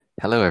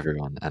Hello,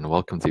 everyone, and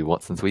welcome to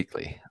Watson's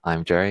Weekly.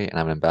 I'm Jerry, and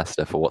I'm an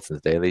ambassador for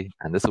Watson's Daily,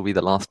 and this will be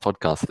the last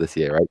podcast this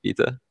year, right,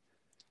 Peter?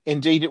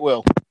 Indeed, it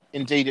will.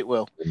 Indeed, it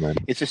will. Amen.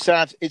 It's a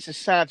sad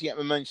yet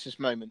momentous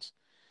moment.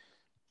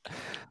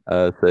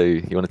 So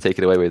you want to take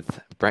it away with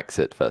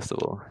Brexit, first of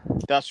all?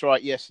 That's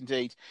right. Yes,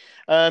 indeed.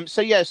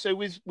 So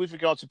with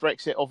regard to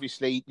Brexit,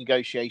 obviously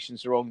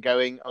negotiations are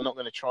ongoing. I'm not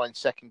going to try and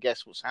second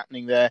guess what's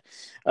happening there,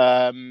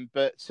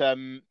 but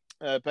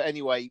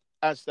anyway.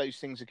 As those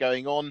things are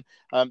going on,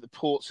 the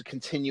ports are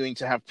continuing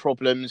to have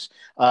problems.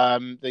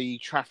 The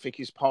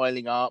traffic is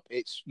piling up.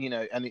 It's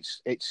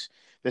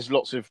there's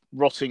lots of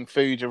rotting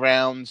food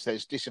around.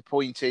 There's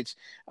disappointed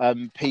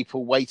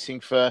people waiting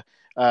for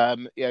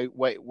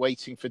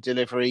waiting for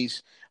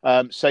deliveries.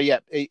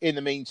 In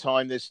the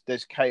meantime,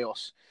 there's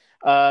chaos.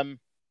 Um,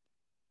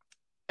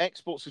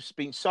 Exports have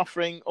been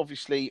suffering,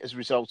 obviously, as a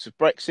result of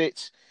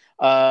Brexit.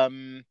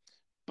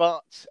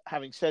 But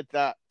having said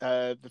that,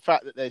 the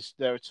fact that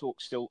there are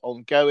talks still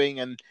ongoing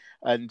and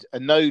a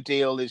no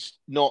deal is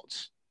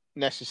not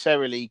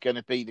necessarily going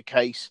to be the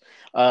case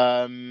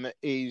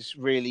is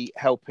really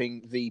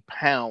helping the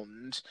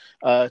pound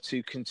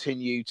to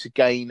continue to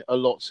gain a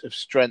lot of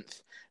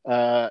strength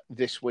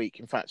this week.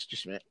 In fact,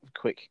 just a minute,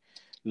 quick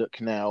look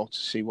now to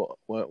see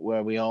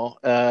where we are.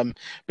 The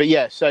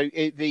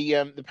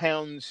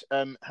pound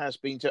has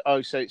been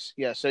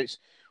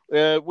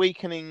it's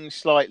weakening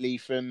slightly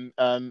from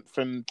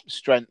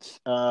strength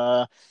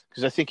because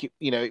I think it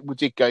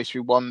did go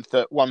through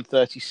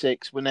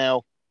 136. We're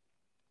now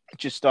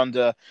just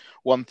under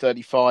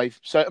 135.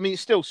 So I mean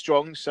it's still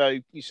strong. So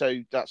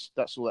that's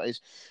all that is.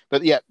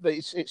 But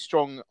it's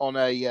strong on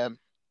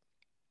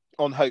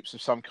on hopes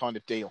of some kind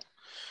of deal.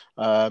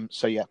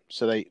 So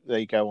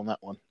they go on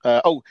that one.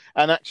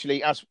 And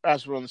actually, as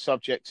we're on the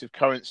subject of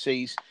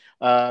currencies,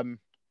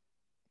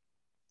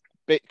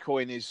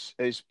 Bitcoin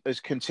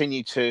has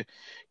continued to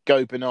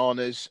go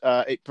bananas.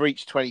 It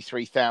breached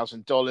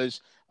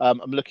 $23,000. I'm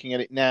looking at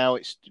it now.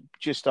 It's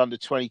just under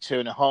 22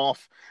 and a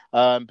half,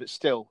 but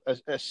still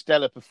a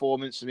stellar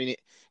performance. I mean,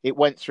 it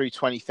went through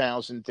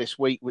 20,000 this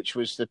week, which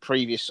was the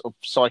previous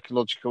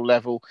psychological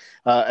level,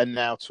 and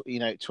now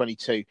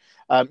 22.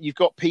 You've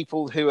got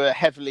people who are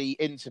heavily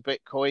into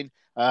Bitcoin,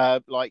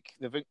 like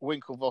the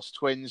Winklevoss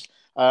twins.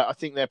 I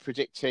think they're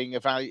predicting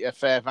a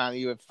fair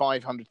value of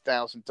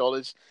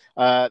 $500,000.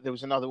 There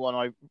was another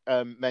one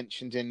I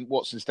mentioned in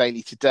Watson's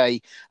Daily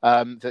today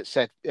that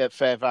said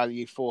fair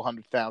value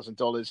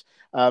 $400,000.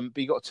 But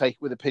you got to take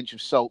it with a pinch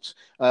of salt.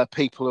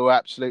 People who are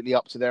absolutely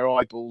up to their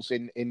eyeballs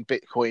in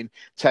Bitcoin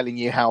telling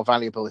you how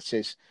valuable it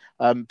is.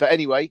 But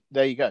anyway,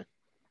 there you go.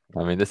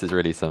 I mean, this is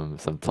really some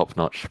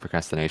top-notch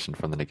procrastination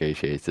from the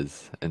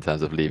negotiators in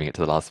terms of leaving it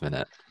to the last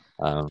minute.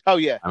 Oh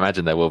yeah. I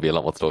imagine there will be a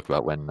lot more to talk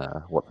about when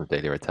Watson's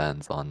Daily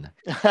returns on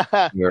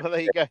Well,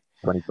 there you go.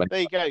 2020. There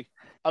you go.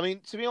 I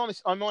mean, to be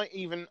honest, I might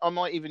even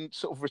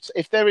sort of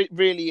if there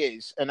really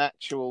is an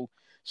actual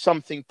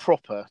something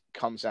proper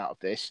comes out of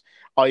this,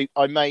 I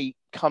may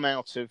come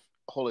out of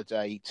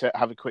holiday to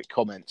have a quick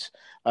comment.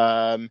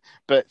 But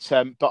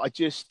I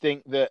just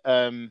think that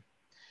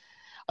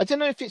I don't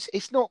know if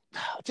it's not.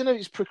 I don't know if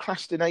it's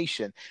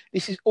procrastination.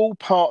 This is all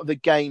part of the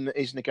game that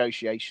is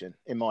negotiation,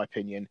 in my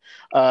opinion.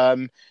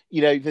 You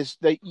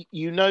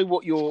know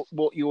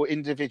what your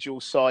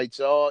individual sides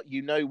are.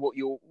 You know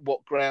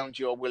what ground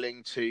you're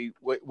willing to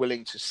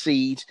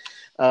cede.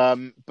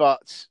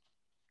 But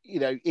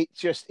it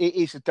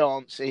is a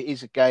dance. It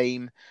is a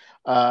game.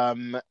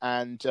 Obviously,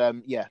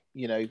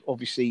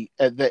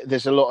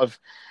 there's a lot of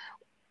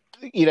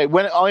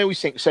when I always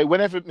think so.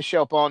 Whenever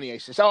Michel Barnier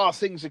says, "Oh,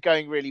 things are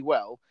going really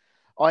well,"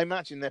 I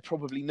imagine they're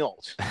probably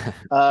not,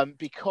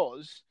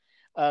 because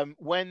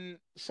when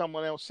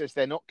someone else says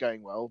they're not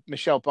going well,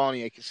 Michel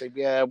Barnier can say,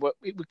 "Yeah, well,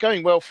 it was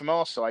going well from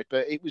our side,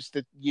 but it was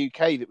the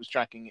UK that was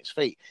dragging its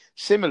feet."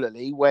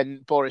 Similarly, when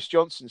Boris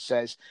Johnson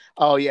says,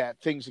 "Oh yeah,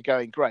 things are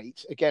going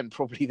great," again,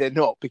 probably they're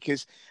not,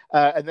 because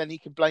and then he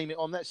can blame it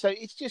on that. So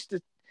it's just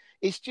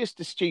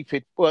a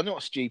stupid, well,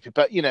 not stupid,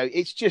 but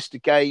it's just a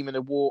game and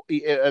a war,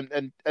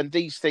 and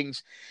these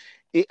things,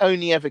 it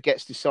only ever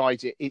gets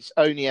decided. It's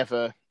only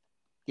ever,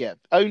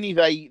 only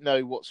they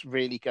know what's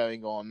really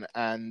going on,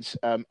 and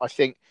I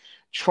think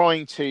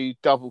trying to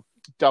double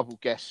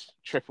guess,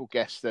 triple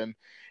guess them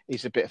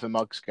is a bit of a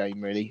mugs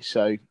game, really.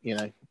 So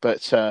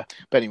but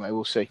anyway,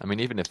 we'll see. I mean,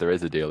 even if there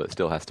is a deal, it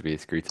still has to be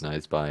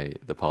scrutinised by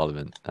the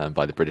Parliament,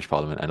 by the British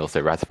Parliament, and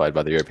also ratified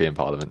by the European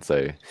Parliament.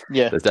 So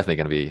Yeah, there's definitely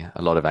going to be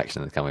a lot of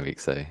action in the coming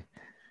weeks. So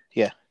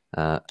yeah,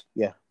 uh,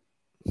 yeah.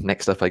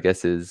 next up, I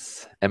guess,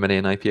 is M&A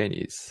and IPO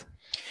news.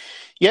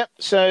 Yep.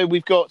 So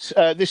we've got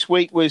this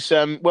week was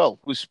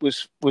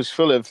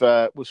full of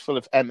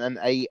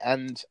M&A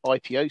and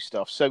IPO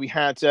stuff. So we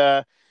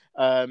had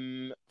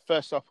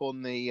first up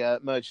on the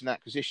merger and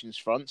acquisitions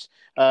front,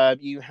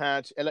 you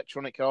had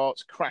Electronic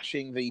Arts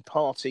crashing the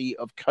party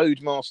of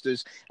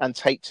Codemasters and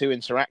Take-Two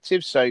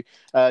Interactive. So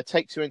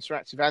Take-Two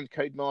Interactive and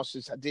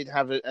Codemasters did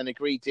have an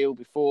agreed deal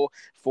before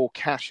for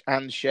cash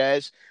and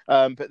shares,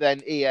 but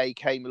then EA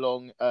came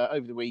along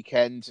over the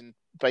weekend and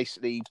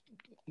basically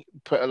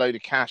put a load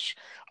of cash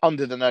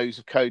under the nose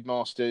of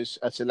Codemasters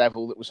at a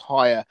level that was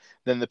higher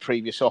than the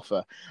previous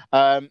offer.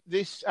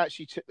 This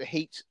actually took the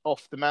heat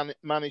off the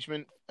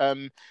management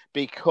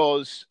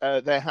because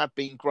there had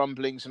been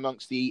grumblings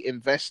amongst the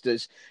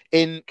investors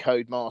in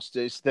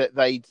Codemasters that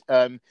they'd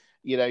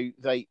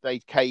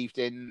caved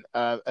in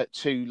at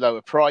too low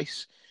a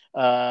price.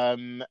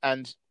 And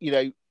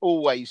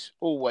always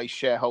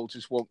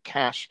shareholders want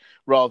cash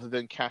rather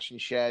than cash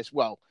and shares.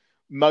 Well,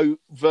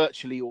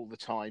 virtually all the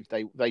time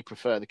they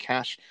prefer the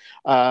cash,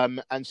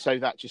 and so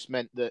that just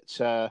meant that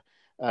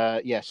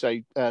the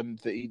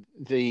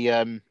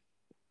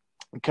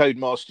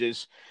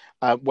Codemasters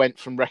went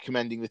from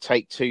recommending the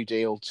Take-Two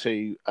deal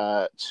to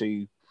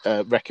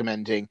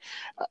recommending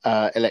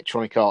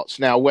Electronic Arts.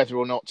 Now, whether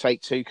or not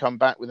Take-Two come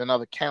back with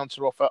another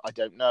counter offer, I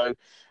don't know,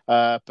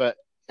 but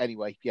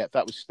anyway,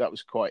 that was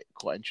quite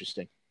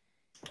interesting.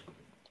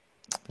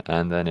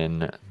 And then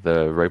in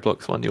the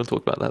Roblox one, you'll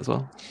talk about that as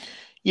well.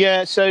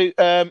 Yeah, so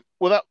that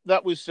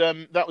was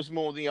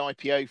more the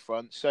IPO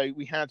front. So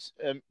we had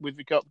with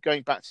regard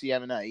going back to the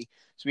M&A.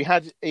 So we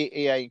had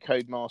EA and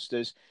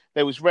Codemasters.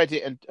 There was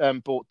Reddit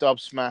and bought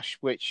Dubsmash,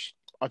 which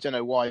I don't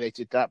know why they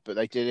did that, but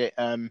they did it.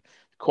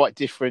 Quite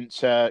different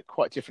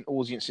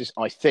audiences,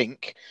 I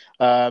think.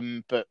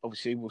 But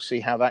obviously, we'll see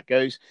how that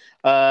goes.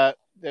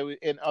 There was,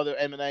 in other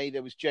M&A,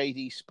 there was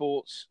JD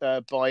Sports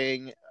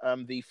buying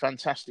the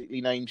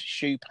fantastically named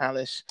Shoe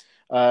Palace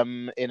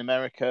in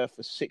America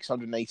for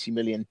 $680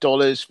 million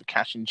for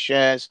cash and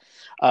shares.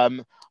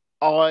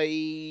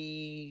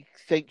 I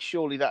think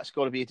surely that's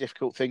got to be a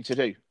difficult thing to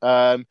do.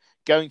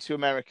 Going to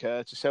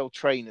America to sell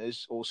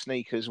trainers or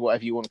sneakers,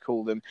 whatever you want to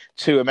call them,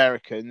 to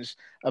Americans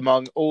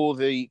among all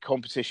the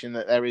competition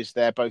that there is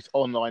there, both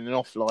online and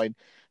offline,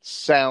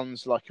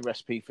 sounds like a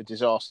recipe for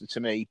disaster to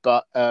me.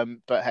 But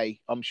hey,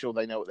 I'm sure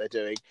they know what they're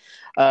doing.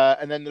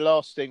 And then the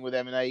last thing with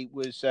M&A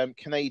was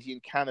Canadian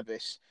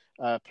cannabis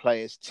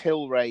players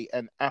Tilray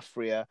and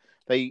Aphria.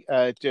 They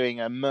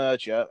doing a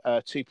merger,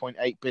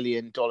 $2.8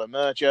 billion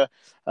merger.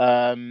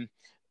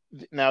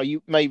 Now,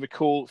 you may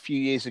recall a few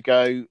years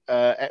ago,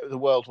 the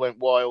world went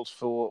wild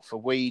for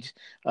weed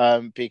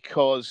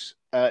because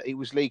it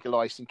was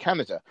legalized in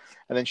Canada.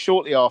 And then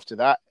shortly after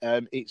that,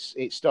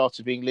 it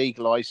started being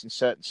legalized in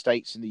certain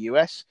states in the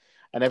US.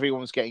 And everyone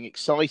was getting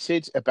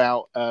excited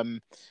about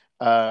the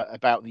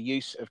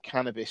use of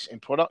cannabis in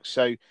products.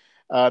 So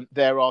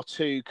there are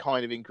two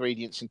kind of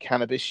ingredients in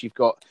cannabis. You've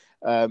got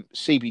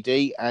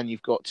CBD and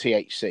you've got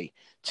THC.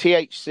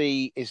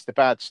 THC is the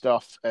bad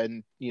stuff,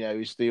 and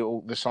is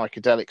all the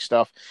psychedelic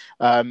stuff,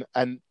 and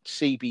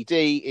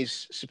CBD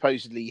is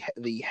supposedly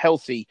the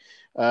healthy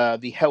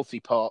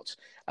part,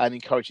 and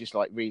encourages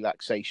like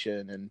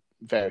relaxation and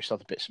various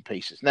other bits and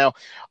pieces. Now,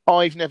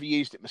 I've never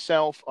used it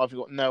myself. I've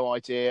got no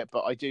idea,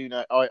 but I do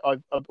know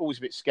I'm always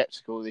a bit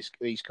skeptical of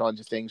these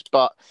kinds of things.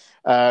 But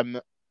I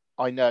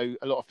know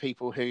a lot of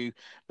people who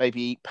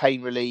maybe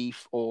pain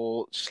relief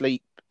or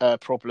sleep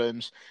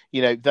problems,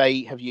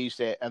 they have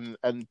used it,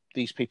 and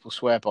these people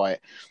swear by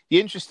it.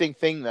 The interesting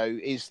thing, though,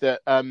 is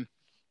that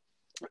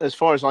as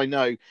far as I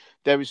know,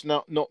 there is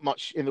not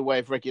much in the way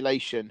of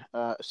regulation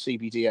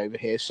CBD over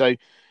here. So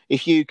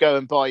if you go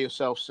and buy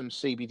yourself some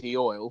CBD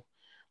oil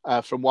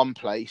from one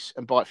place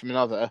and buy it from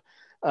another,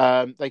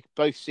 they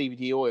both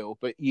CBD oil,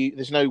 but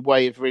there's no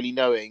way of really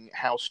knowing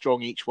how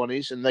strong each one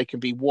is, and they can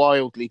be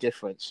wildly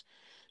different.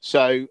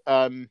 So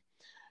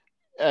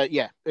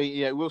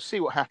we'll see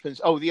what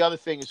happens. Oh, the other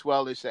thing as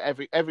well is that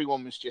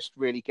everyone was just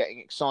really getting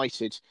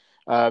excited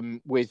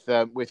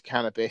with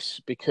cannabis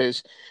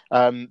because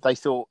they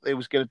thought it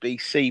was going to be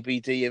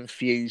CBD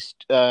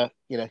infused,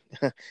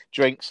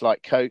 drinks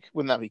like Coke.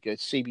 Wouldn't that be good?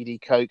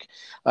 CBD Coke.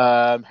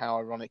 How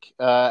ironic.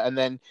 And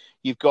then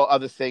you've got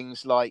other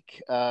things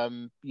like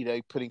putting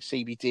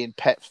CBD in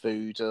pet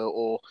food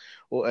or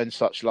and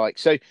such like.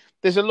 So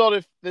there's a lot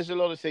of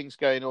things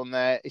going on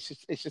there.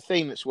 It's a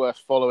theme that's worth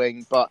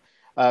following, but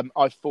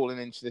I've fallen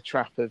into the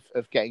trap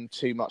of getting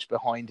too much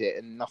behind it,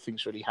 and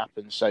nothing's really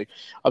happened. So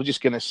I'm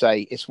just going to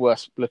say it's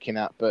worth looking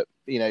at, but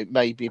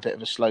maybe a bit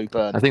of a slow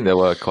burn. I think there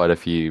were quite a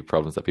few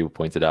problems that people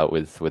pointed out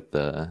with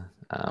the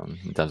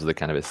in terms of the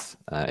cannabis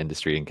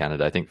industry in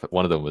Canada. I think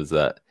one of them was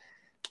that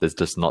there's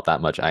just not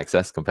that much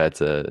access compared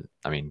to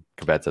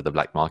the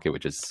black market,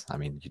 which is,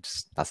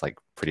 that's like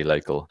pretty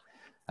local.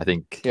 I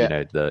think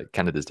the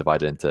Canada's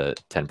divided into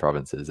 10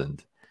 provinces,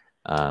 and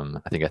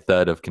I think a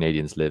third of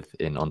Canadians live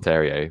in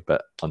Ontario,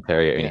 but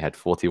Ontario only had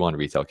 41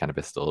 retail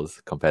cannabis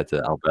stores compared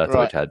to Alberta,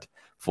 which had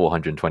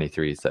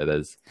 423. So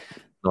there's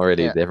not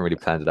really, they haven't really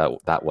planned it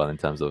out that well in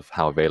terms of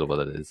how available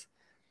it is.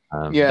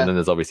 And then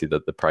there's obviously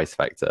the price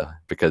factor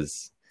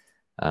because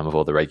of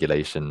all the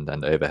regulation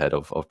and overhead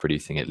of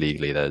producing it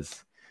legally.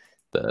 There's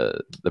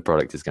the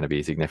product is going to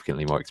be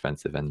significantly more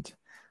expensive, and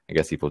I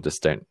guess people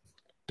just don't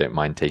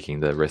mind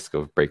taking the risk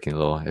of breaking the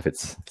law if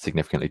it's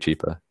significantly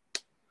cheaper.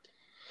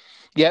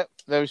 Yeah,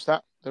 there is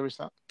that.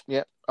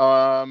 Yeah.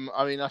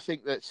 I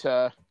think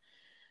that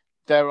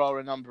there are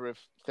a number of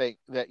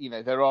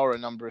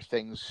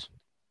things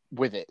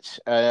with it.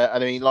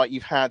 And I mean, like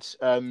you've had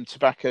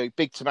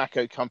big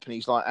tobacco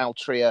companies like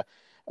Altria,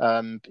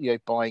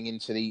 buying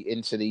into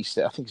these.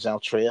 I think it's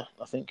Altria.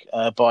 I think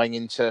buying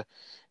into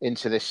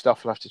this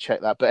stuff. I'll have to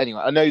check that. But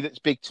anyway, I know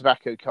that big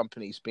tobacco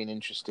companies been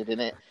interested in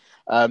it.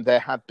 There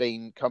have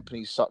been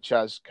companies such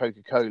as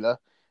Coca-Cola,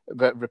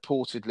 but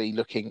reportedly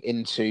looking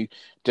into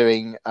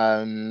doing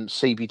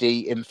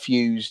CBD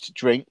infused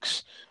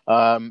drinks.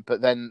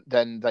 But then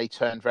they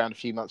turned around a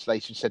few months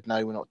later and said,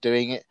 no, we're not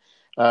doing it.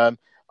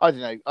 I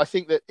don't know. I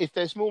think that if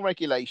there's more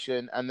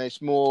regulation and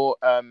there's more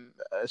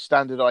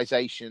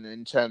standardization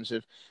in terms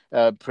of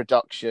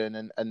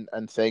production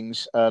and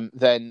things,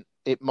 then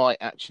it might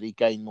actually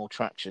gain more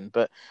traction.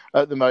 But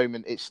at the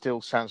moment, it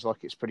still sounds like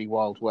it's pretty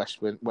Wild West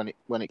when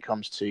it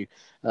comes to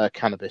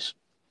cannabis.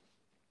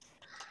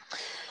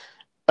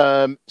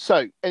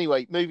 So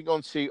anyway, moving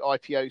on to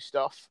IPO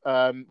stuff.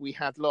 We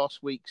had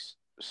last week's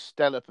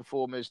stellar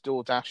performers,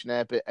 DoorDash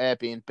and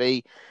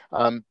Airbnb,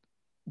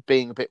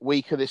 being a bit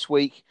weaker this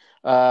week.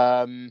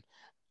 And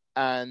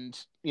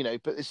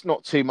but it's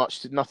not too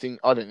much nothing.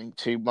 I don't think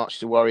too much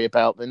to worry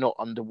about. They're not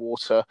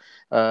underwater.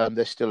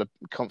 They're still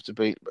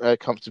comfortably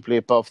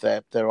above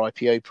their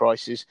IPO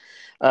prices.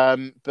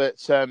 But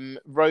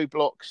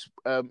Roblox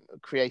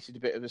created a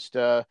bit of a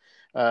stir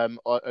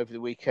over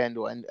the weekend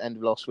or end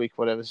of last week,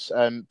 whatever,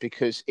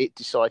 because it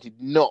decided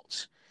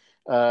not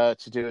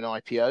to do an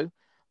IPO.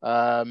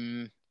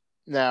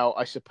 Now,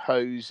 I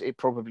suppose it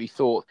probably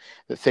thought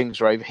that things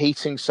were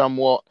overheating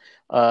somewhat,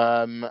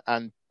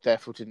 and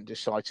therefore didn't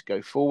decide to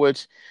go forward.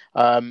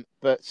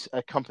 But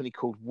a company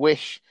called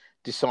Wish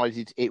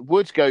decided it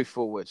would go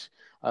forward.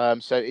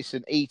 So it's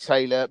an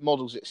e-tailer,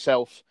 models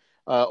itself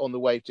on the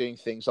way of doing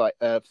things like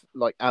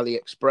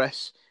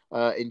AliExpress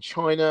in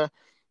China,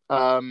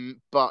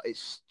 but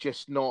it's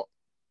just not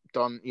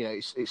done.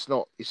 It's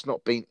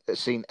not been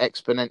seen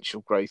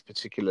exponential growth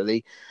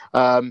particularly.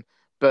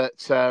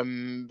 But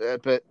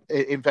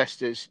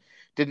investors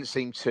didn't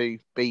seem to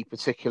be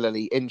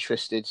particularly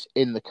interested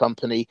in the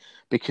company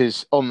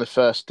because on the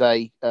first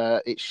day,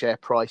 its share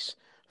price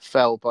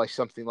fell by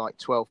something like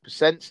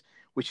 12%,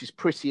 which is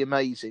pretty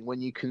amazing when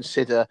you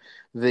consider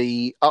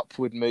the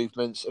upward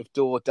movements of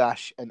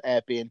DoorDash and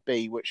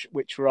Airbnb,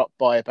 which were up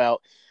by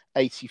about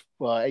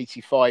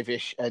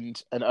 85-ish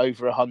and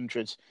over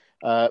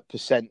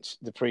 100%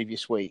 the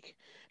previous week.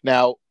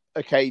 Now,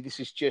 okay, this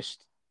is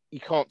just, you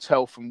can't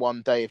tell from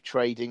one day of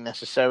trading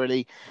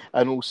necessarily,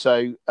 and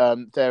also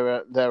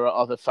there are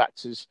other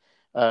factors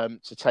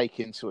to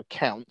take into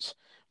account.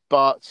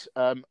 But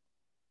I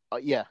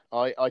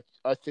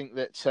think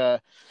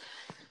that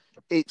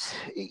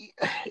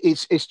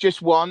it's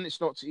just one.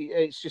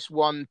 It's just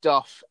one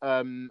Duff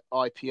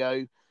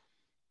IPO.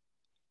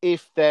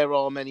 If there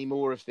are many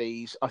more of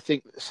these, I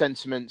think the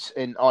sentiment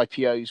in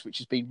IPOs, which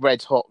has been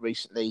red hot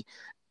recently,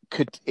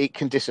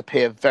 can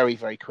disappear very,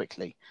 very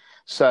quickly.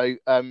 So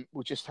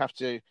we'll just have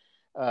to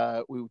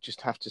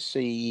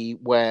see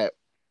where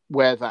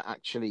that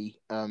actually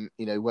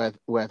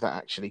where that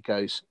actually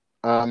goes.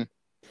 I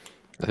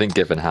think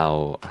given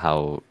how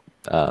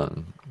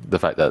the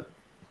fact that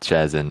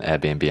shares in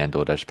Airbnb and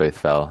DoorDash both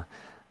fell,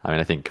 I mean,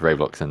 I think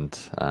Roblox and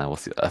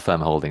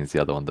Affirm Holdings,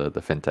 the other one, the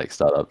fintech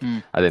startup,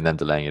 I think them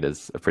delaying it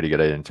is a pretty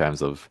good idea in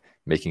terms of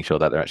making sure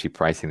that they're actually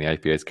pricing the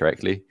IPOs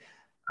correctly.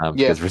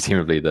 Because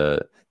presumably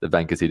the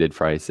bankers who did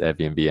price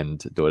Airbnb and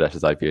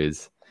DoorDash's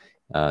IPOs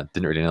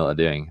didn't really know what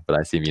they're doing, but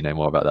I assume you know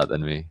more about that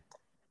than me.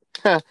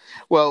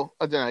 Well,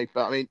 I don't know,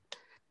 but I mean,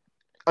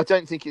 I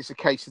don't think it's a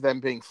case of them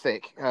being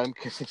thick,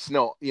 because it's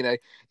not.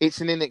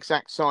 It's an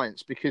inexact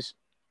science. Because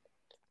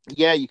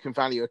you can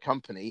value a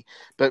company,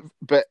 but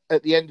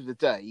at the end of the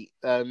day,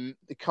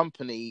 the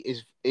company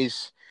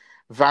is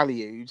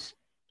valued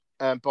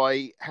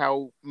by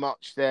how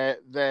much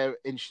their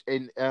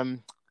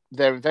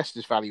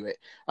investors value it.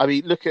 I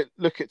mean, look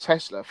at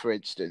Tesla, for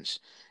instance.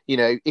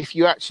 If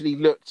you actually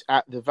looked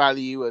at the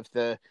value of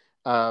their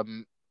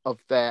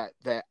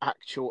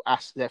actual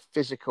their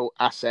physical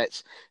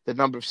assets, the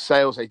number of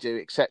sales they do,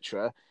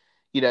 etc.,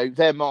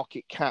 their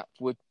market cap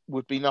would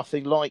be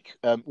nothing like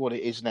what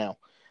it is now.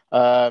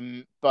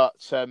 But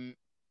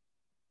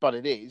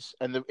it is,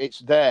 and it's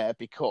there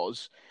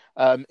because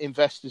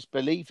investors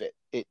believe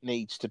it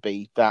needs to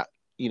be that,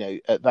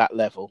 at that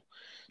level.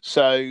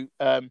 So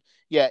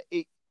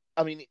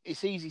I mean,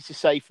 it's easy to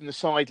say from the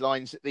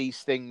sidelines that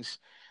these things,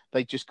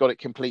 they just got it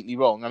completely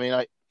wrong. I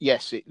mean,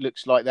 yes, it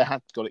looks like they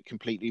had got it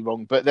completely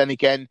wrong. But then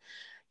again,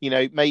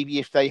 maybe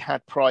if they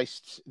had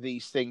priced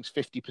these things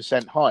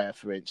 50% higher,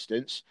 for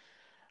instance,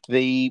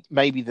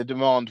 maybe the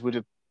demand would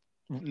have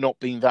not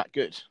been that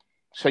good.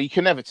 So you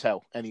can never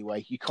tell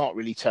anyway. You can't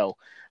really tell.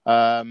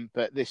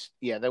 But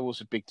there was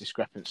a big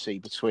discrepancy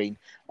between,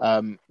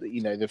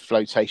 the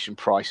flotation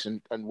price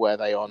and where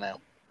they are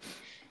now.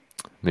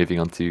 Moving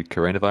on to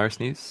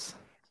coronavirus news.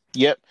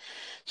 Yep.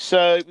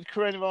 So with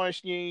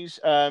coronavirus news,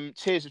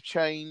 tiers have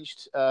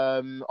changed.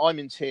 I'm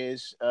in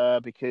tiers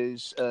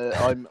because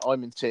I'm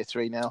in tier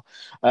 3 now.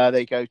 There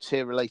you go,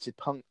 tier related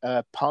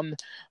pun.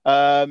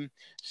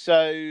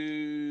 So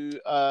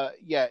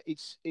yeah,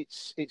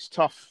 it's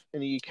tough in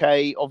the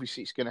UK.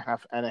 Obviously, it's going to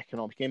have an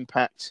economic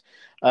impact.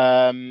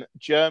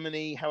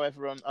 Germany,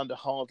 however, under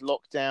hard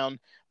lockdown.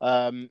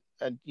 And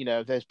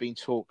there's been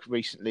talk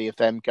recently of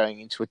them going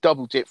into a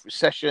double dip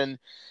recession.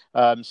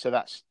 So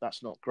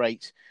that's not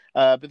great.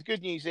 But the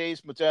good news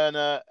is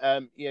Moderna,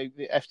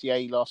 the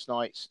FDA last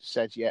night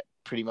said, yeah,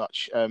 pretty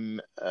much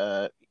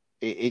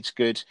it's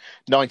good,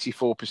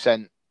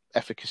 94%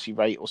 efficacy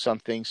rate or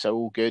something, so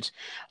all good.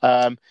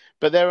 But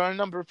there are a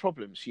number of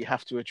problems you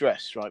have to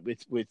address, right,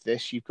 with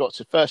this. You've got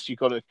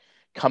to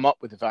come up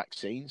with the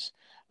vaccines.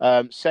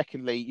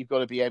 Secondly, you've got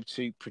to be able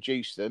to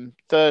produce them.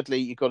 Thirdly,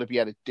 you've got to be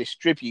able to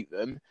distribute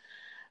them.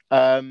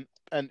 And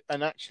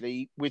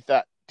actually, with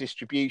that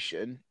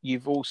distribution,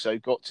 you've also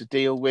got to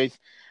deal with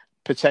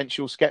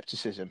potential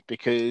skepticism,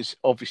 because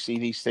obviously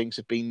these things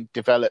have been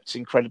developed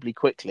incredibly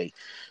quickly.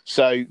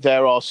 So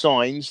there are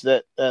signs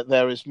that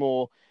there is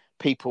more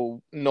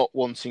people not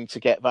wanting to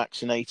get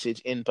vaccinated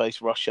in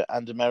both Russia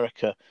and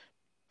America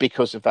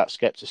because of that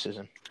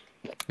skepticism.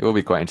 It will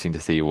be quite interesting to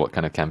see what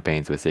kind of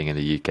campaigns we're seeing in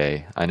the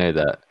UK. I know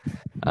that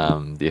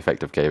the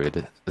effect of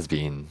COVID has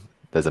been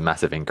there's a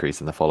massive increase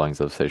in the followings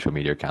of social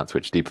media accounts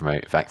which do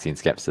promote vaccine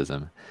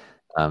skepticism.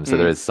 So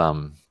there is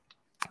some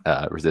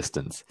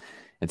resistance.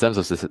 In terms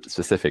of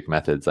specific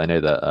methods, I know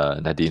that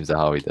Nadhim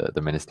Zahawi,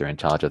 the minister in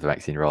charge of the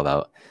vaccine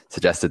rollout,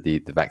 suggested the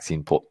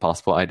vaccine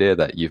passport idea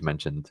that you've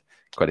mentioned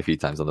quite a few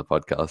times on the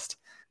podcast.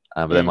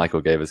 But then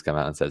Michael Gove has come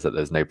out and says that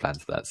there's no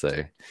plans for that. So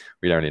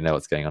we don't really know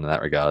what's going on in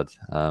that regard.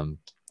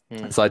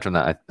 Aside from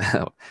that,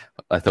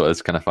 I thought it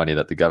was kind of funny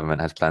that the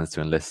government has plans to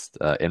enlist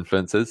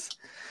influencers.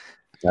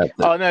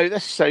 Oh no,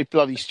 that's so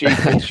bloody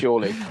stupid.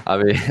 Surely, I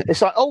mean,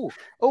 it's like, oh,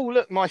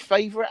 look, my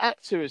favourite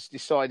actor has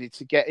decided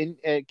to get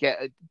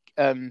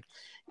the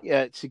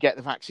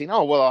vaccine.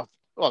 Oh well,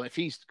 if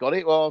he's got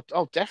it, well,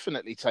 I'll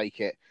definitely take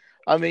it.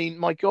 I mean,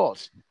 my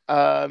God,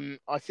 I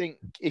think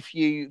if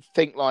you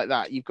think like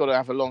that, you've got to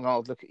have a long,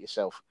 hard look at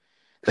yourself.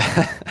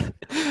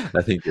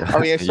 I think. I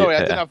mean, sorry,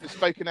 I don't know if I've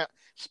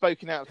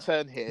spoken out of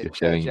turn here.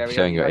 You're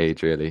showing your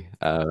age, really.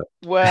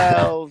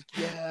 Well,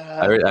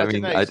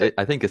 yeah.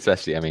 I think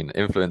especially, I mean,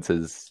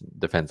 influencers,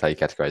 depends how you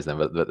categorize them,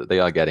 but they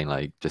are getting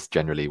like just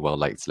generally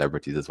well-liked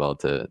celebrities as well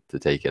to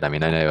take it. I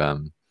mean, I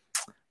know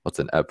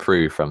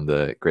Prue from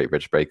the Great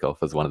British Bake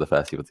Off was one of the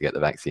first people to get the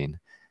vaccine.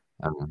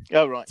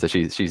 Oh right. So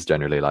she's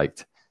generally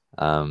liked.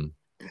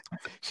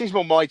 She's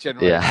more my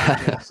generation.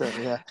 Yeah,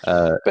 certainly, yeah.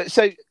 But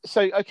so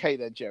okay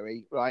then,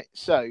 Jerry. Right.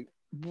 So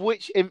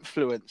which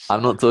influence?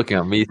 I'm not talking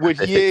about me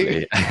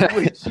specifically.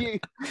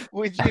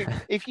 Would you,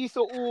 if you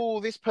thought,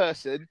 oh, this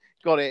person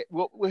got it,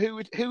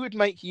 who would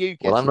make you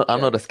get Well, it? I'm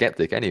not a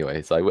skeptic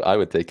anyway, so I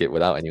would take it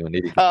without anyone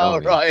needing to tell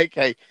me.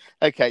 Right,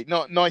 okay.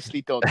 Not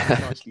nicely dodged.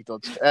 Nicely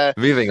dodged.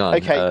 Moving on.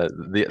 Okay.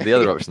 The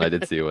other option I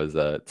did see was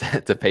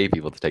to pay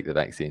people to take the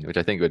vaccine, which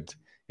I think would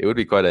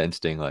be quite an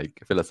interesting,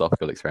 like,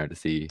 philosophical experiment to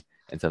see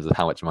in terms of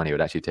how much money it would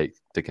actually take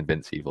to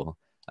convince people.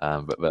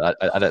 But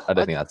I don't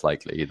think that's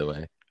likely either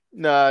way.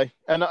 No,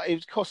 and it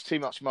would cost too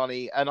much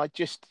money, and I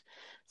just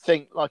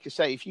think, like I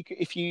say, if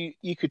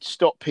you could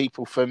stop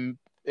people from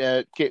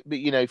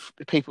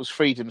people's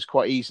freedoms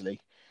quite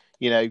easily,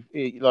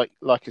 like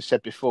I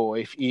said before,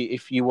 if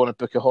you want to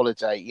book a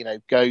holiday,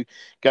 go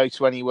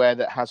to anywhere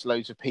that has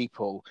loads of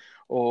people,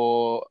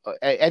 or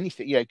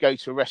anything, go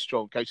to a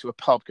restaurant, go to a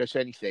pub, go to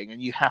anything,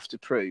 and you have to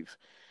prove.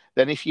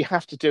 Then if you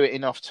have to do it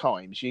enough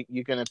times,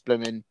 you're going to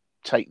blooming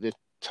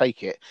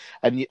take it,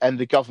 and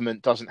the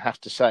government doesn't have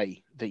to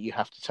say that you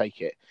have to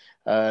take it.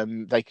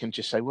 They can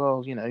just say,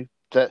 well,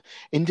 that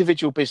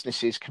individual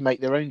businesses can make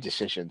their own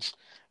decisions,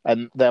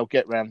 and they'll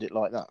get around it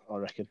like that, I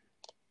reckon.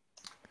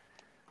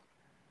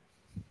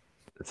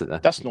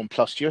 That's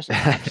nonplussed, isn't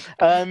it?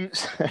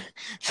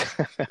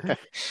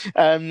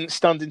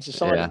 Stunned into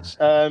silence.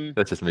 Yeah.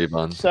 Let's just move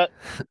on. So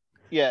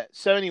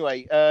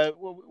anyway,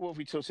 what have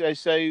we talked about?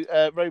 So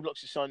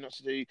Roblox decided not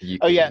to do.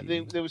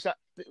 There was that.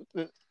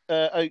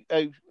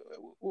 I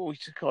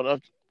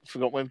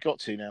forgot where we've got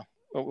to now.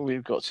 What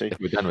we've got to. If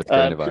we're done with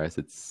coronavirus,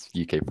 it's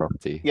UK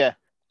property. Yeah.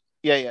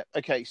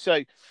 Okay,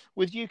 so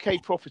with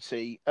UK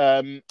property,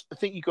 I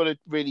think you've got to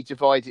really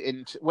divide it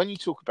into. When you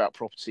talk about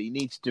property, you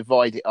need to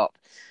divide it up,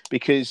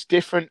 because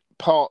different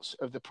parts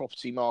of the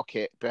property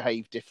market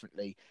behave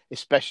differently,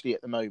 especially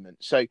at the moment.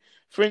 So,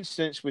 for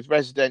instance, with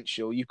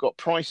residential, you've got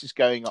prices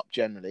going up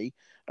generally,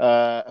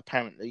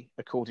 apparently,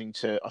 according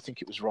to, I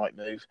think it was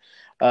Rightmove,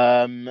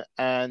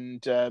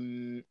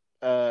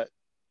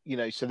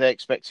 so they're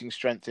expecting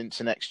strength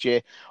into next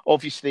year.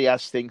 Obviously,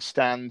 as things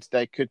stand,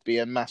 there could be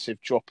a massive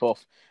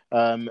drop-off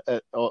on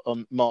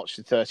March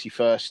the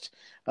 31st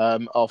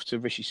after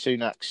Rishi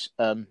Sunak's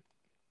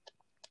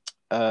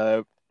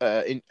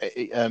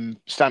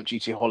stamp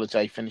duty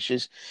holiday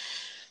finishes.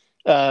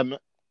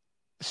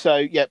 So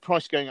yeah,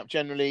 price going up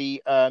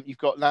generally. You've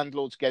got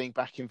landlords getting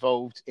back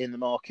involved in the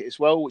market as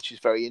well, which is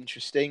very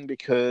interesting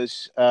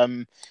because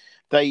a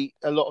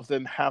lot of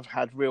them have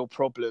had real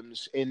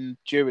problems in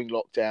during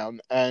lockdown,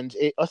 and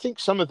I think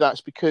some of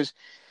that's because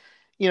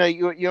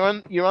you're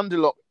under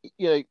lock,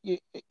 you're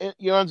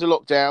under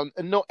lockdown,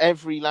 and not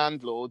every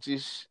landlord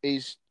is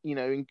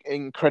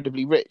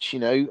incredibly rich,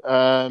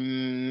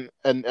 and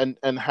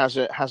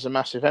has a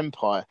massive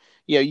empire.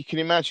 You can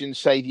imagine,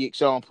 say the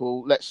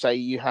example. Let's say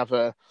you have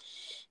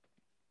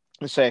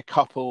let's say a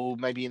couple,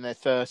 maybe in their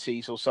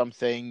 30s or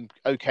something,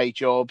 okay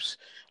jobs.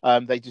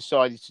 They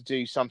decided to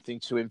do something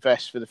to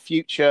invest for the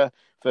future,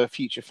 for a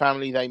future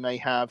family they may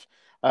have,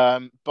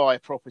 buy a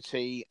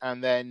property,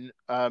 and then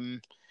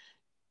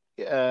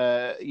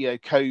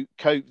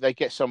they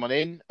get someone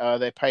in,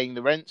 they're paying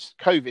the rents.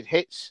 COVID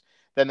hits,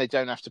 then they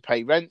don't have to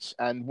pay rents,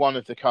 and one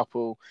of the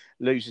couple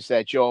loses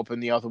their job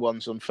and the other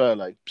one's on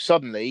furlough.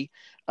 Suddenly,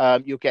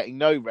 you're getting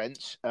no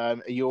rent,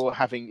 you're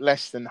having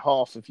less than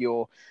half of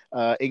your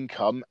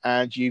income,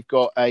 and you've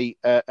got an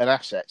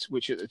asset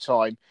which at the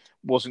time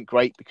wasn't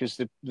great because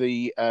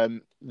the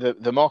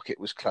market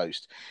was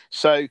closed.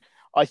 So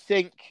I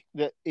think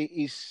that it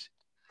is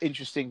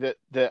interesting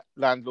that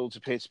landlords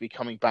appear to be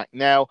coming back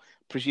now.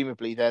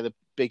 Presumably they're the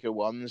bigger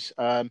ones,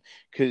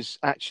 because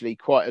actually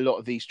quite a lot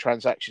of these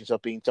transactions are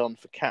being done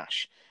for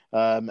cash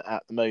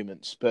at the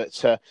moment.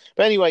 But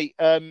anyway,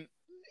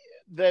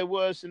 there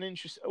was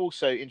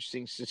also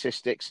interesting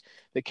statistics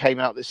that came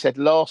out that said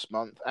last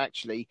month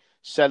actually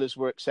sellers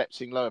were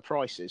accepting lower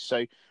prices.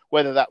 So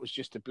whether that was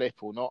just a blip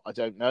or not, I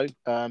don't know,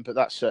 but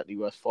that's certainly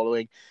worth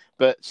following.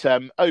 But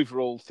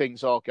overall,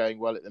 things are going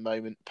well at the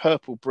moment.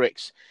 Purple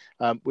Bricks,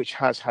 which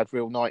has had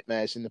real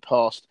nightmares in the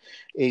past,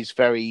 is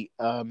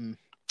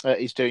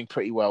is doing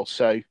pretty well.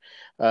 So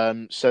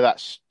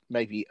that's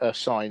maybe a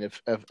sign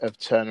of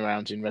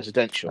turnaround in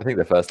residential. I think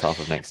the first half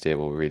of next year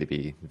will really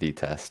be the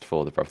test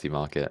for the property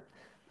market.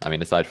 I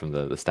mean, aside from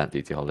the stamp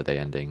duty holiday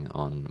ending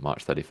on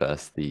March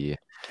 31st,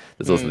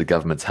 there's also the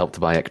government's Help to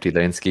Buy equity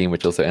loan scheme,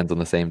 which also ends on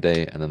the same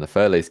day, and then the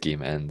furlough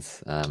scheme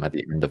ends at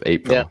the end of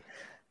April. Yeah.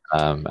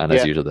 And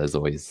as usual, there's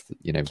always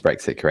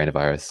Brexit,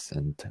 coronavirus,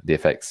 and the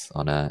effects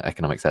on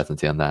economic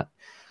certainty on that.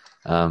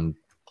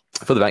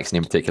 For the vaccine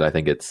in particular, I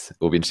think it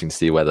will be interesting to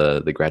see whether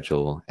the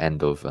gradual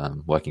end of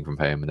working from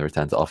home and the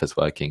return to office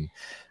working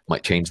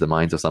might change the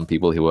minds of some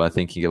people who are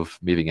thinking of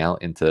moving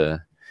out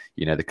into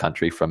the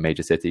country from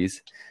major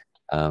cities.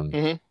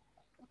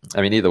 I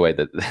mean, either way,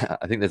 that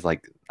I think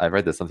I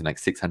read there's something like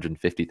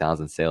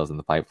 650,000 sales in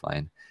the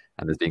pipeline,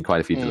 and there's been quite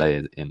a few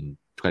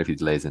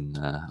delays in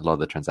a lot of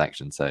the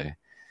transactions. So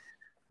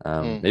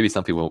maybe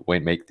some people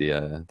won't make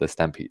the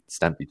stamp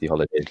duty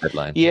holiday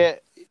deadline.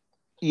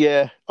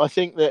 Yeah, I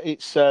think that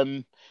it's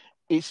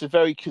a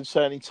very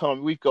concerning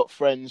time. We've got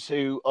friends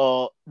who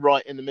are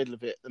right in the middle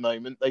of it at the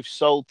moment. They've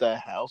sold their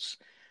house,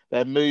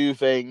 they're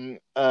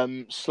moving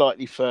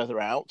slightly further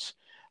out.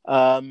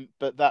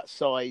 But that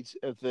side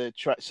of the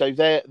track, so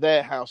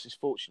their house is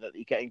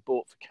fortunately getting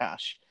bought for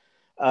cash,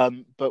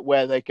 but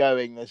where they're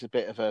going, there's a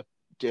bit of a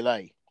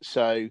delay.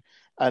 So,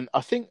 and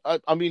I think,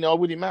 I mean, I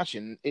would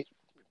imagine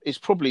it's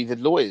probably the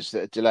lawyers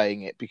that are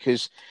delaying it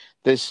because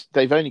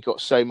they've only got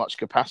so much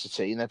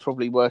capacity, and they're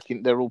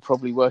all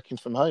probably working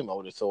from home, I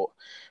would have thought.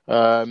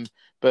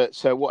 But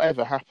so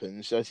whatever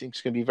happens, I think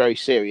it's going to be very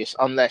serious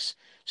unless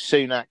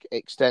Sunak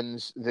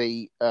extends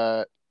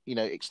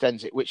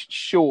extends it, which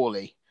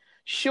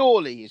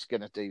surely he's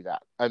going to do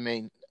that. I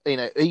mean,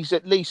 he's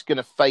at least going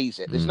to phase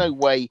it. There's no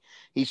way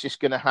he's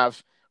just going to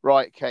have,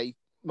 right, okay,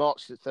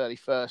 March the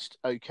 31st,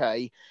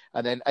 okay,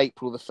 and then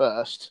April the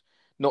 1st,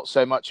 not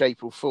so much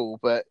April Fool,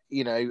 but,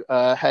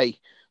 hey,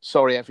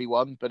 sorry,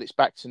 everyone, but it's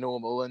back to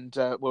normal and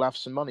we'll have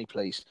some money,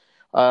 please.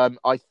 I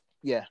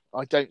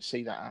don't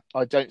see that.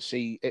 I don't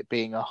see it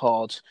being a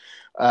hard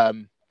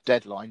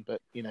deadline,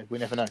 but, we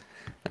never know.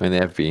 I mean, they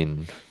have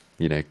been,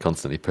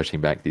 constantly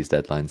pushing back these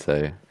deadlines,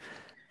 so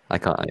I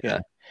can't. Yeah.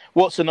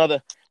 What's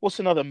another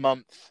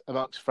month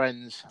amongst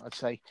friends, I'd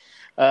say.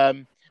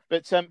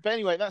 But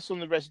anyway, that's on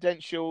the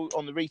residential.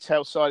 On the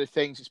retail side of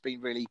things, it's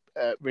been really,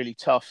 really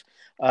tough.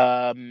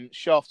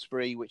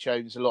 Shaftesbury, which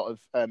owns a lot of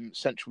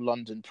central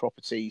London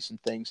properties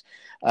and things,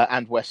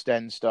 and West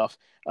End stuff,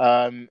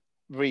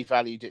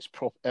 revalued its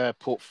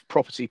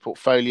property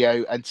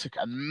portfolio and took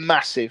a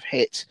massive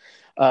hit.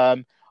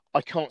 I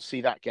can't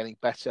see that getting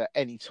better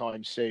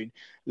anytime soon.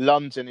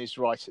 London is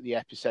right at the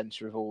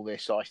epicenter of all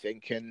this, I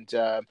think, and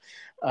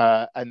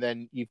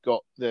then you've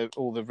got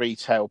all the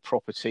retail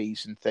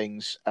properties and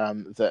things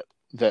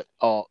that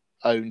are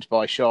owned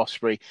by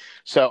Shaftesbury.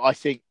 So I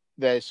think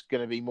there's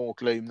going to be more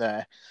gloom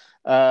there.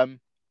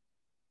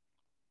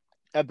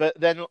 But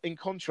then, in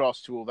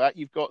contrast to all that,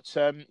 you've got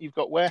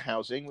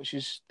warehousing, which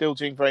is still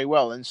doing very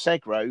well, and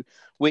Segro,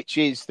 which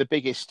is the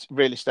biggest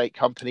real estate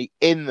company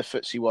in the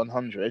FTSE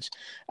 100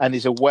 and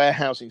is a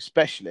warehousing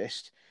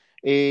specialist,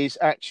 has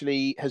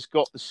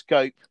got the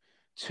scope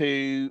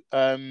to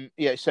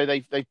So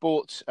they've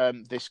bought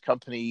this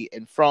company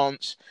in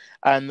France,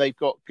 and they've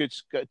got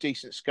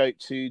decent scope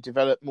to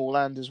develop more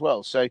land as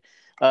well. So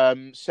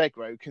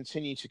Segro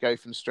continue to go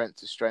from strength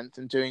to strength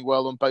and doing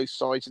well on both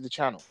sides of the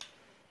channel.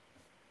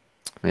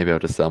 Maybe I'll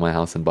just sell my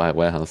house and buy a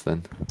warehouse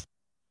then.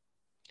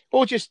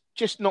 Or just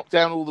knock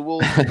down all the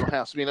walls in your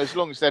house. I mean, as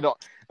long as they're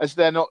not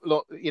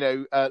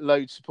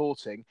load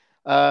supporting,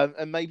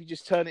 and maybe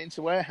just turn it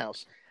into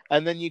warehouse,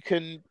 and then you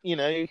can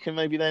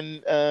maybe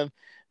then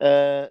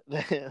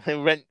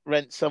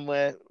rent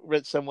somewhere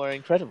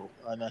incredible.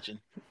 I imagine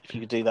if you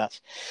could do that.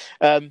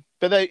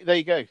 But there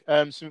you go.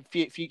 Some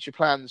future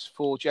plans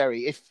for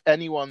Jerry. If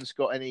anyone's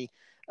got any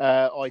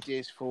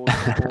ideas for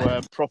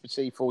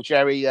property for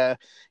Jerry,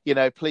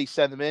 please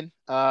send them in.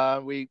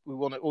 We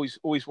want to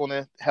always want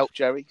to help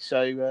Jerry.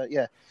 So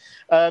yeah.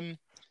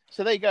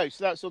 So there you go.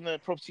 So that's on the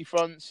property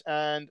front,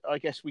 and I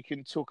guess we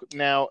can talk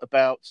now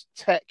about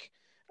tech.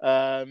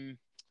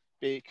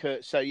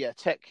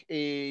 Tech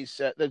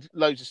is there's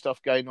loads of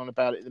stuff going on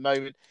about it at the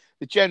moment.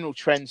 The general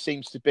trend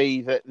seems to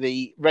be that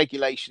the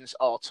regulations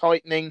are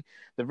tightening.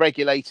 The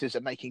regulators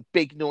are making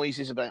big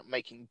noises about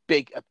making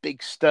a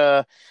big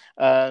stir.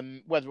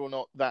 Whether or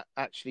not that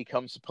actually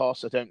comes to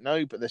pass, I don't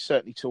know, but they're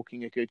certainly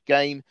talking a good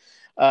game.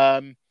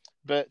 So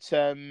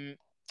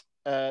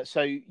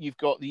you've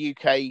got the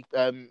UK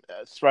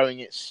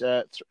throwing its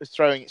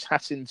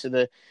hat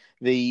into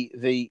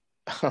the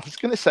I was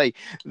going to say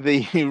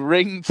the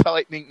ring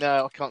tightening.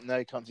 No, I can't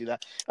do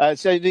that.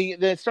 So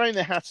they're throwing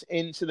their hat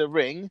into the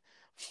ring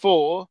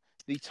for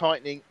the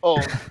tightening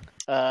of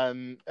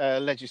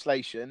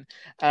legislation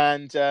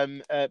and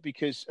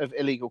because of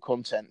illegal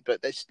content.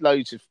 But there's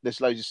loads of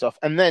stuff.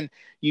 And then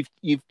you've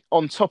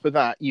on top of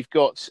that, you've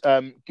got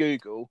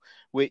Google,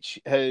 which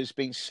has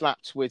been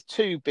slapped with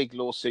 2 big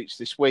lawsuits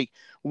this week.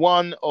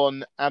 One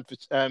on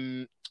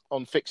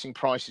fixing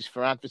prices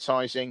for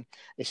advertising,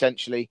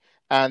 essentially.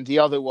 And the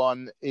other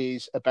one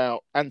is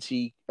about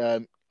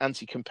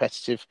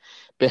anti-competitive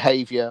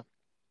behaviour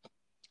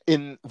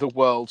in the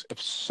world of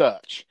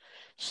search.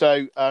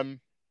 So I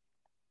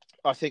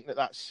think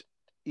that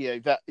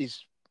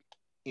is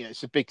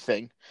it's a big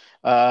thing,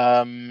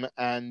 and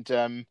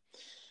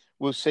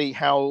we'll see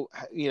how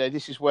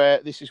this is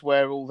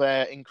where all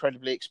their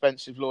incredibly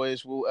expensive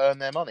lawyers will earn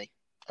their money,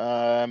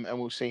 and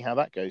we'll see how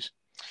that goes.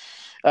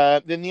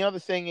 Then the other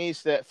thing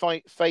is that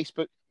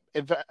Facebook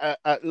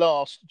at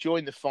last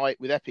joined the fight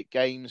with Epic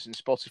Games and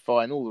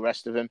Spotify and all the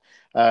rest of them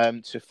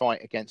to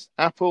fight against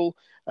Apple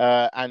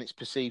and its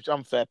perceived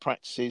unfair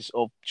practices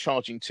of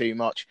charging too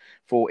much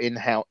for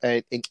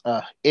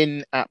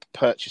in-app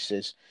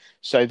purchases.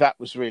 So that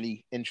was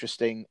really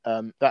interesting.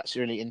 That's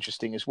really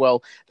interesting as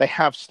well.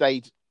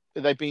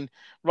 They've been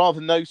rather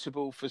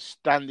notable for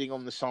standing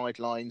on the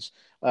sidelines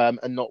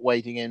and not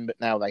wading in, but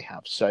now they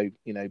have. So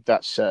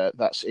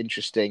that's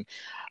interesting.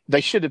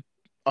 They should have.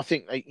 I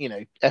think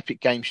Epic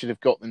Games should have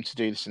got them to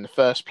do this in the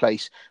first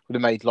place. Would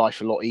have made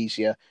life a lot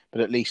easier, but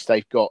at least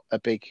they've got a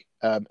big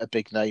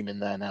name in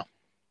there now.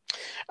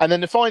 And then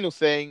the final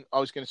thing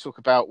I was going to talk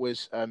about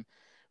was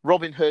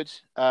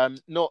Robinhood,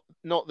 not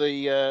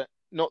the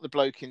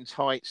bloke in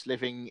tights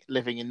living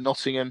in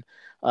Nottingham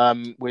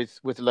with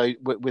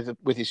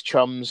his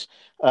chums.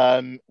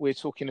 We're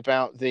talking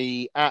about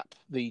the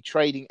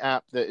trading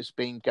app that has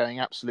been going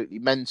absolutely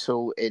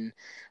mental in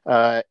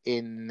the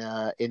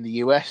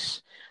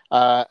US.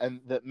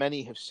 And that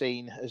many have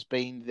seen has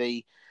been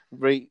the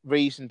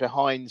reason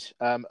behind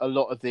a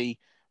lot of the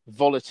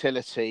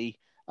volatility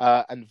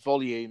and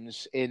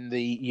volumes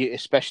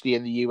especially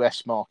in the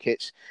US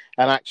markets,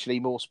 and actually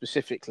more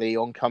specifically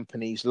on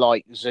companies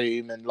like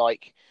Zoom and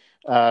like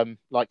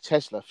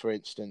Tesla, for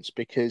instance,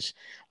 because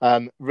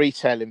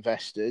retail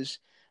investors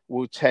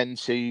will tend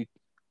to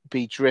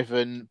be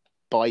driven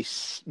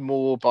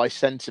more by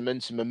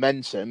sentiment and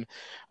momentum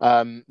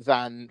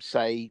than,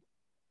 say,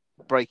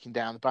 breaking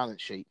down the balance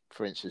sheet,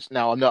 for instance.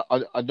 Now, I'm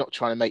not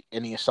trying to make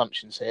any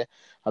assumptions here.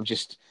 I'm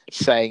just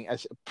saying,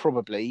 as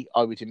probably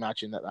I would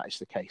imagine that is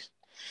the case.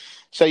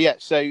 So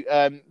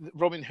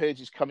Robinhood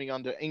is coming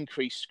under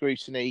increased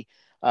scrutiny.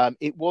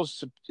 It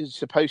was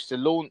supposed to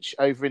launch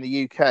over in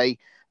the UK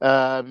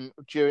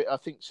during, I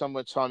think,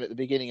 time at the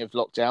beginning of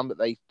lockdown, but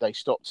they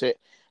stopped it.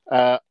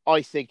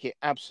 I think it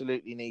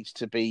absolutely needs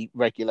to be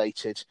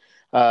regulated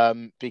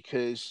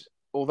because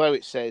although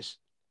it says,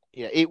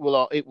 it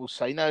will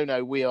say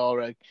no. We are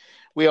a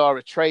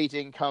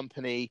trading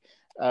company.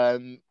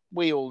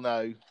 We all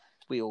know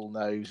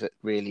that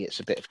really it's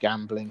a bit of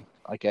gambling,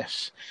 I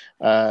guess.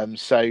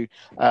 So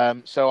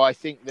I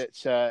think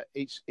that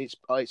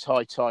it's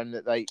high time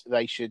that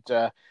they should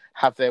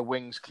have their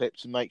wings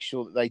clipped and make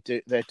sure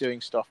that they're doing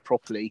stuff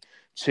properly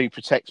to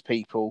protect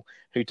people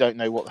who don't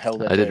know what the hell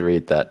they're doing. I did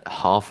read that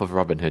half of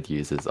Robinhood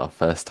users are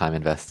first-time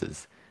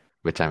investors,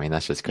 which, I mean,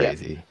 that's just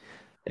crazy.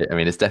 Yeah. I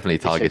mean, it's definitely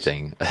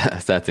targeting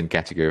a certain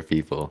category of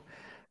people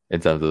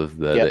in terms of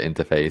the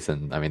interface.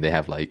 And I mean, they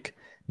have like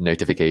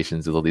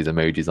notifications with all these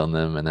emojis on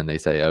them. And then they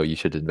say, oh, you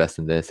should invest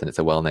in this. And it's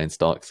a well-known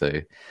stock. So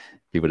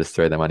people just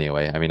throw their money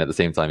away. I mean, at the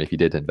same time, if you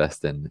did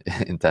invest in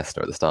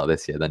Tesla at the start of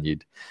this year, then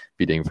you'd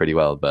be doing pretty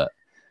well. But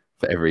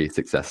for every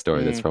success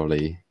story, there's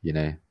probably,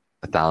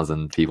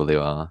 1,000 people who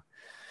are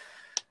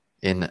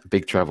in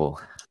big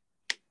trouble.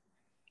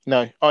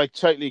 No, I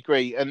totally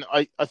agree, and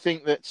I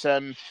think that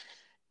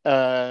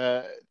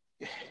uh,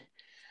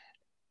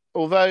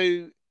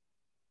 although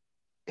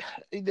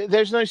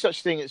there's no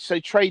such thing as, so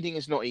trading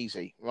is not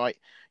easy, right?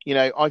 You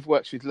know, I've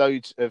worked with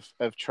loads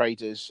of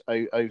traders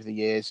over the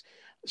years.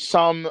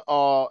 Some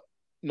are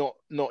not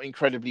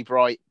incredibly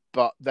bright,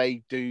 but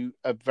they do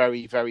a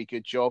very very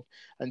good job,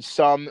 and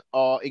some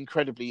are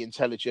incredibly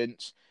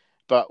intelligent,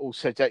 but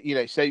also you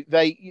know, so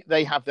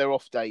they have their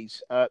off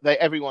days. They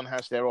everyone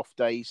has their off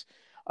days,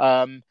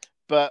 um,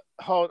 but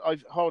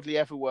I've hardly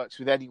ever worked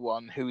with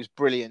anyone who is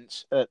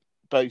brilliant at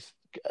both.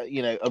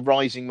 You know, a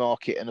rising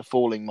market and a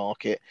falling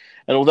market,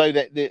 and although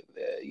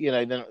you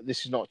know,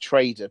 this is not a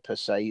trader per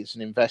se, it's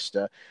an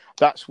investor.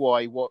 That's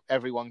why what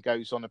everyone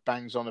goes on and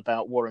bangs on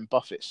about Warren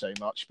Buffett so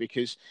much,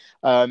 because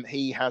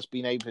he has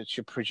been able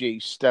to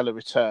produce stellar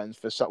returns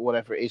for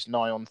whatever it is,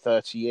 nigh on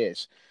 30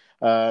 years.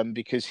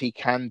 Because he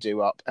can do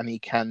up and he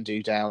can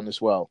do down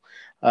as well.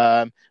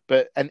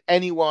 But and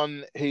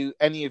anyone who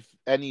any of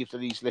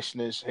these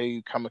listeners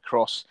who come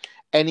across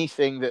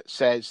anything that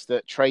says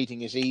that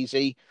trading is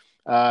easy,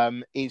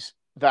 is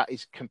that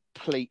is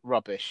complete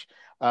rubbish.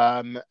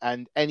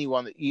 And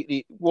anyone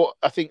that what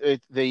I think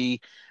the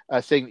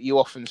thing that you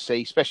often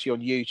see, especially on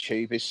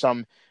YouTube, is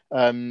some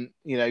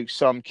you know,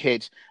 some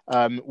kid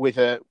with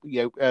a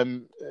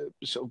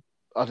sort of,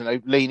 I don't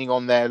know, leaning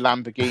on their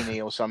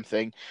Lamborghini or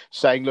something,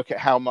 saying, "Look at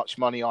how much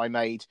money I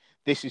made.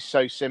 This is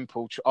so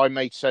simple. I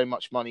made so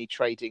much money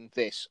trading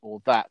this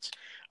or that,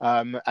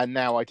 and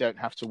now I don't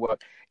have to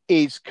work."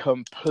 Is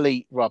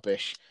complete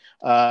rubbish.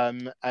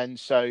 And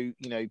so,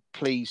 you know,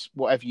 please,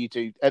 whatever you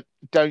do,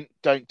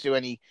 don't do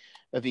any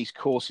of these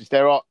courses.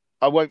 There are,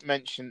 I won't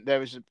mention,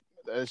 there's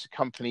a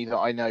company that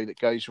I know that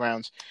goes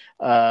around,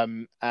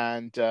 and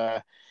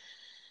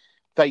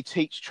they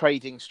teach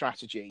trading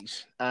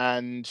strategies,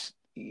 and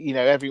you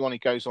know, everyone who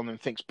goes on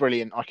and thinks,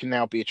 brilliant, I can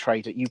now be a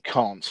trader. You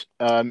can't.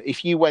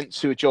 If you went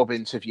to a job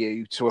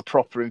interview to a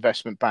proper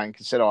investment bank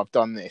and said, "Oh, I've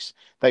done this,"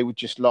 they would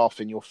just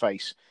laugh in your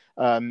face.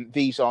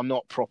 These are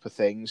not proper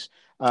things.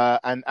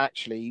 And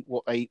actually,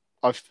 what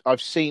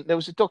I've seen, there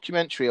was a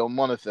documentary on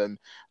one of them.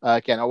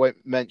 Again, I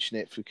won't mention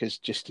it because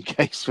just in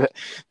case. But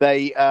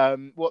they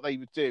what they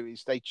would do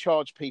is they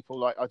charge people,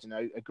 like, I don't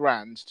know,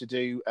 £1,000 to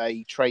do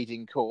a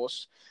trading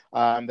course.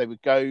 They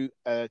would go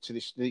to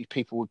this. The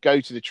people would go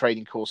to the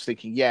trading course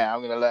thinking, "Yeah,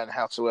 I'm going to learn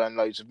how to earn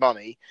loads of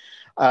money."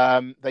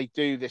 They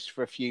do this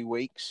for a few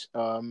weeks,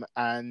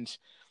 and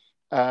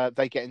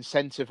they get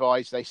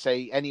incentivized. They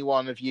say, "Any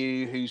one of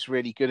you who's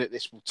really good at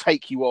this will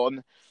take you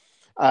on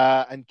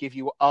and give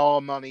you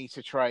our money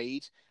to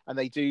trade." And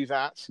they do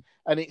that,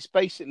 and it's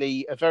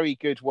basically a very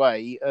good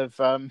way of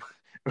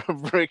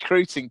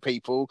recruiting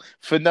people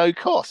for no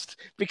cost,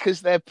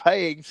 because they're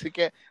paying to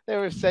get.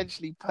 They're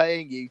essentially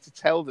paying you to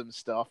tell them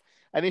stuff,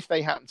 and if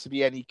they happen to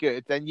be any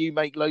good, then you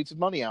make loads of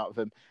money out of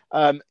them.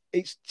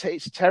 It's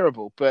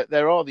terrible, but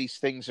there are these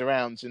things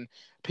around, and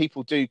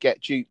people do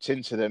get duped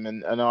into them.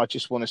 And I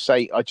just want to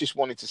say, I just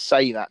wanted to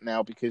say that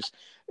now, because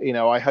you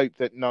know, I hope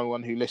that no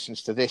one who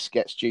listens to this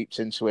gets duped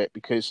into it,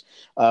 because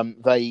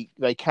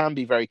they can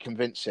be very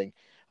convincing.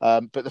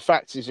 But the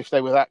fact is, if they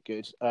were that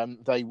good,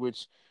 they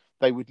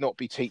would not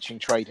be teaching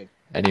trading.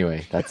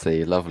 Anyway, that's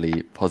a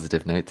lovely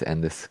positive note to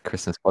end this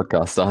Christmas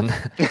podcast on.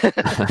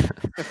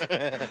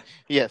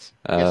 Yes,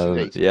 yes,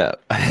 indeed. Yeah,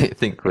 I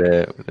think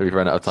we've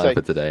run out of time So,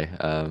 for today.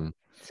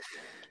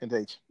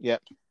 indeed, yeah.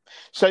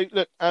 So,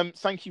 look,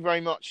 thank you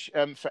very much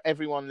for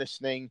everyone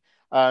listening.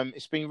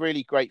 It's been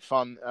really great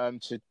fun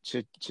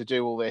to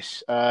do all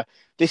this.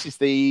 This is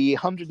the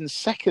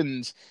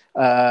 102nd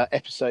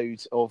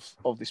episode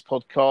of this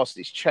podcast.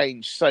 It's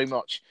changed so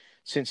much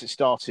since it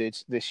started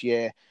this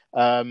year.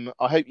 I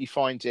hope you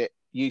find it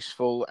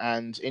useful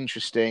and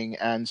interesting,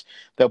 and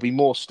there'll be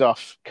more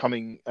stuff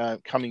coming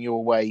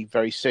your way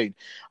very soon.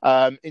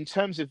 In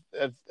terms of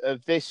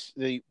this,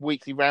 the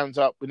weekly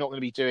roundup, we're not going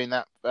to be doing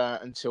that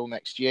until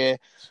next year,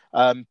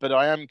 but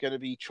I am going to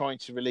be trying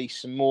to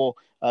release some more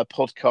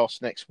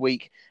podcasts next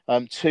week.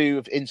 Two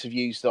of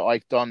interviews that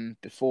I've done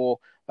before,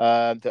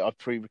 that I've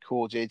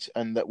pre-recorded,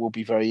 and that will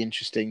be very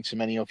interesting to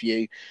many of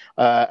you.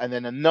 And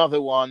then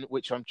another one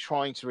which I'm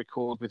trying to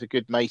record with a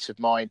good mate of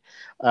mine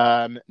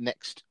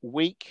next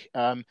week,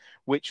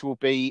 which will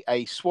be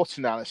a SWOT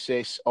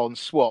analysis on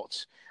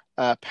SWOT,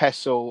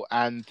 PESEL,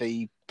 and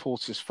the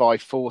Porter's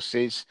Five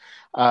Forces,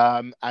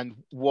 and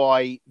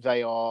why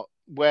they are,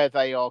 where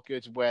they are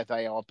good, where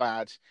they are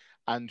bad,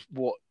 and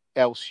what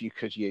else you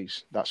could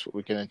use. That's what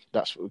we're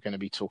gonna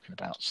be talking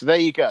about. So there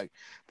you go.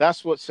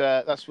 That's what's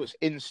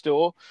in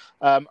store.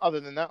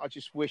 Other than that, I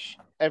just wish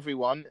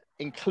everyone,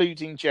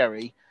 including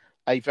Jerry,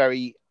 a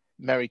very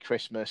Merry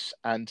Christmas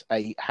and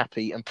a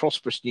happy and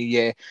prosperous New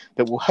Year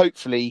that will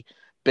hopefully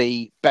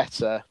be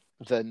better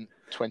than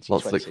 2020.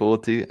 Lots to look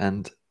forward to,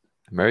 and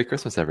Merry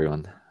Christmas,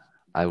 everyone.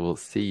 I will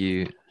see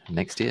you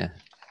next year.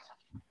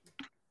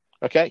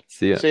 Okay.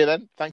 See ya. See you then. Thank